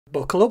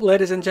Buckle up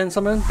ladies and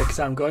gentlemen, because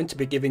I'm going to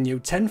be giving you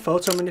 10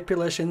 photo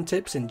manipulation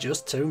tips in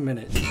just 2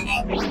 minutes.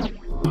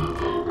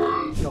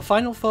 Your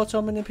final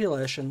photo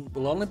manipulation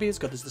will only be as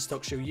good as the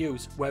stocks you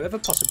use. Wherever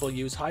possible,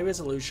 use high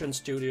resolution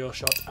studio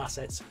shot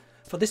assets.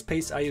 For this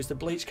piece I used a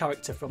bleach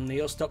character from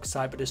Neostock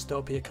Cyber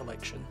Dystopia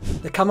collection.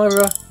 The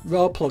Camera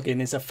Raw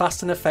plugin is a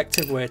fast and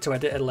effective way to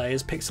edit a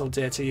layer's pixel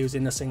data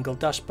using a single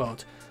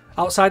dashboard.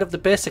 Outside of the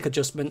basic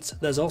adjustments,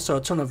 there's also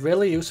a ton of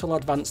really useful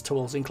advanced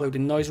tools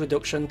including noise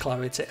reduction,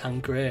 clarity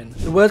and grain.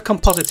 The word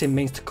compositing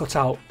means to cut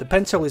out. The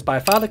pen tool is by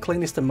far the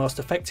cleanest and most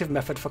effective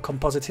method for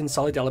compositing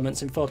solid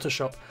elements in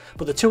Photoshop,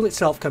 but the tool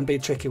itself can be a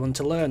tricky one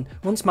to learn.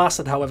 Once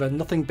mastered however,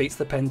 nothing beats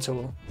the pen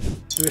tool.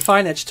 The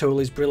Refine Edge tool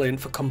is brilliant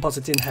for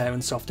compositing hair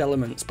and soft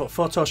elements, but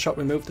Photoshop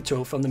removed the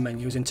tool from the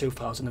menus in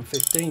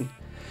 2015.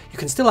 You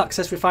can still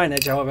access Refine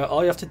Edge, however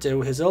all you have to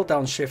do is hold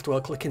down Shift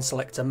while clicking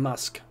Select and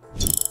Mask.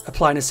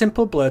 Applying a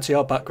simple blur to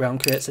your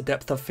background creates a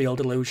depth of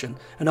field illusion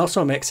and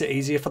also makes it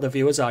easier for the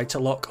viewer's eye to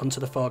lock onto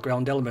the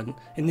foreground element,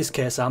 in this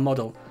case our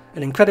model,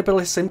 an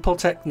incredibly simple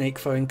technique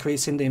for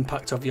increasing the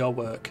impact of your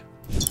work.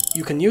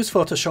 You can use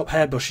Photoshop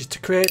hairbrushes to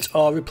create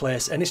or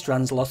replace any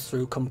strands lost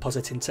through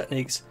compositing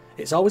techniques.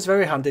 It's always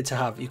very handy to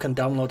have. You can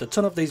download a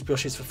ton of these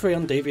brushes for free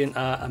on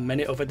DeviantArt and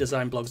many other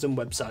design blogs and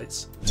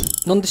websites.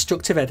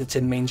 Non-destructive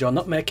editing means you're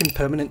not making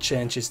permanent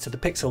changes to the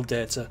pixel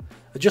data.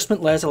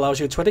 Adjustment layers allows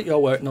you to edit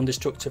your work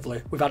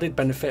non-destructively, with added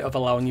benefit of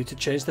allowing you to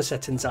change the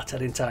settings at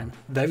any time.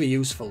 Very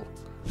useful.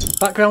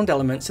 Background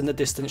elements in the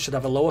distance should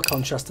have a lower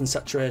contrast and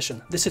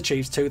saturation. This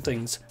achieves two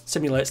things: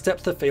 simulates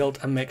depth of field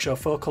and makes your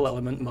focal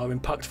element more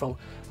impactful,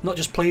 not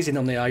just pleasing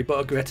on the eye but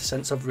a greater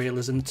sense of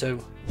realism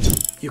too.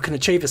 You can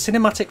achieve a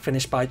cinematic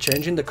finish by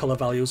changing the colour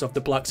values of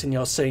the blacks in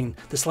your scene.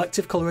 The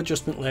selective colour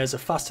adjustment layer is a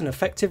fast and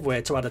effective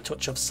way to add a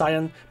touch of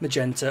cyan,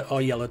 magenta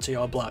or yellow to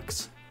your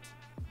blacks.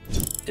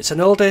 It's an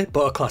oldie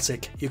but a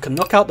classic. You can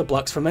knock out the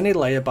blacks from any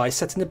layer by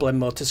setting the blend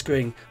mode to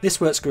screen.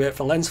 This works great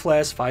for lens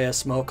flares, fire,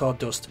 smoke or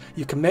dust.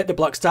 You can make the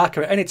blacks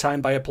darker at any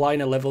time by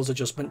applying a levels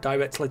adjustment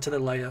directly to the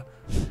layer.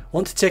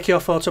 Want to take your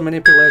photo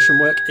manipulation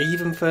work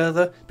even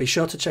further? Be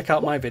sure to check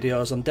out my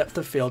videos on depth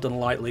of field and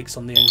light leaks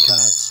on the end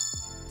cards.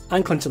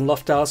 I'm Clinton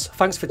Lofthouse,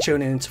 thanks for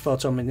tuning in to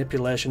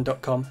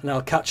photomanipulation.com and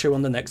I'll catch you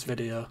on the next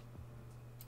video.